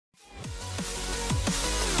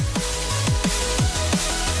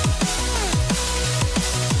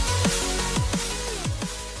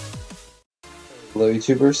Hello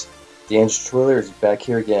YouTubers, the Android Twiller is back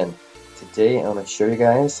here again. Today I'm going to show you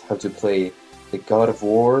guys how to play the God of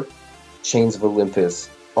War Chains of Olympus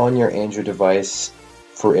on your Android device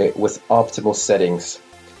with optimal settings.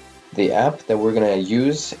 The app that we're going to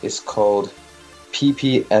use is called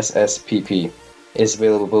PPSSPP. It is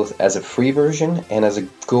available both as a free version and as a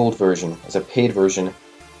gold version, as a paid version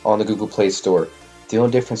on the Google Play Store. The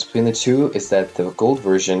only difference between the two is that the gold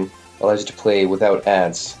version allows you to play without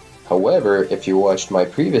ads. However, if you watched my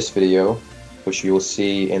previous video, which you will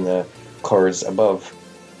see in the cards above,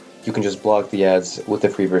 you can just block the ads with the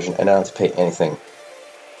free version and not have to pay anything.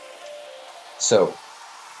 So,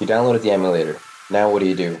 you downloaded the emulator. Now what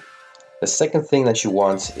do? The second thing that you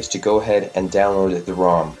want is to go ahead and download the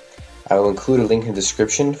ROM. I will include a link in the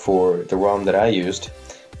description for the ROM that I used.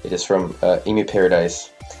 It is from Emu Paradise.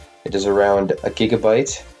 It is around 1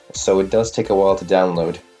 gigabyte, so it does take a while to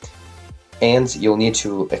download. And you'll need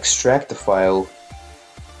to extract the file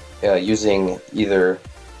using either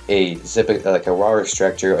a zip, like a RAR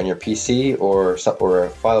extractor on your PC, or a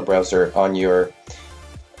file browser on your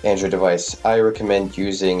Android device. I recommend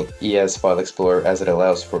using ES File Explorer as it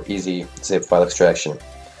allows for easy zip file extraction.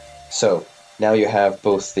 So now you have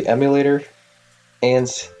both the emulator and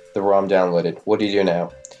the ROM downloaded. What do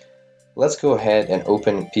now? Let's go ahead and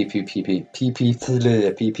open PPSSPP.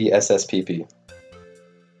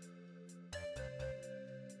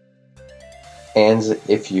 And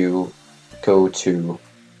if you go to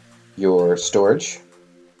your storage,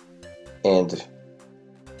 and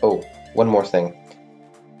oh, one more thing.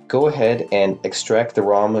 Go ahead and extract the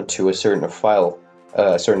ROM to a certain file,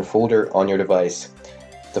 a certain folder on your device.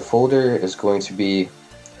 The folder is going to be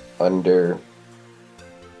under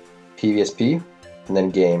PSP and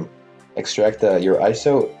then game. Extract your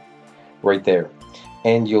ISO right there,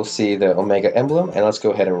 and you'll see the Omega emblem, and let's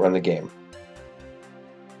go ahead and run the game.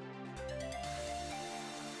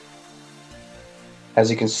 As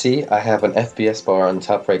you can see, I have an FPS bar on the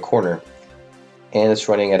top right corner, and it's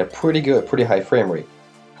running at a pretty high frame rate.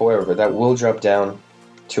 However, that will drop down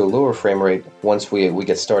to a lower frame rate once we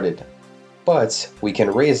get started, but we can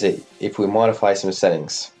raise it if we modify some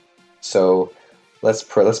settings. So let's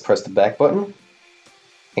press the back button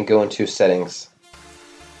and go into settings.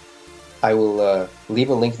 I will leave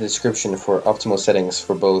a link in the description for optimal settings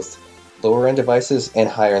for both lower end devices and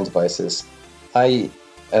higher end devices. I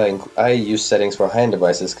use settings for high end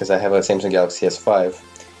devices because I have a Samsung Galaxy S5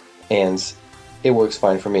 and it works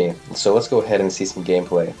fine for me. So let's go ahead and see some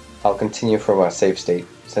gameplay. I'll continue from a save state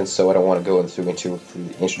I don't want to go into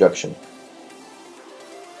the introduction.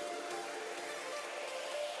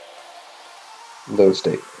 Load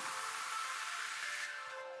state.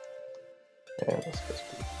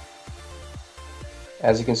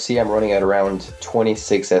 As you can see, I'm running at around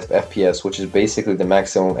 26 FPS, which is basically the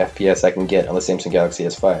maximum FPS I can get on the Samsung Galaxy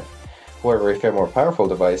S5. However, if you have a more powerful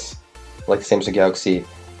device, like the Samsung Galaxy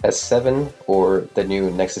S7 or the new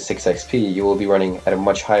Nexus 6 XP, you will be running at a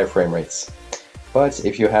much higher frame rates. But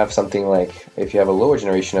if you have something like, if you have a lower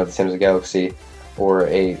generation of the Samsung Galaxy, or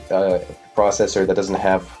a processor that doesn't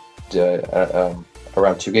have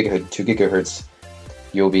around 2 gigahertz,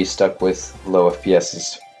 you'll be stuck with low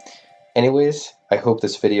FPSs. Anyways, I hope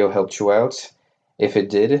this video helped you out. If it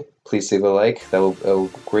did, please leave a like. That will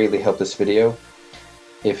greatly help this video.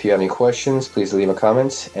 If you have any questions, please leave a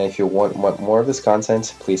comment. And if you want more of this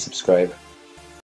content, please subscribe.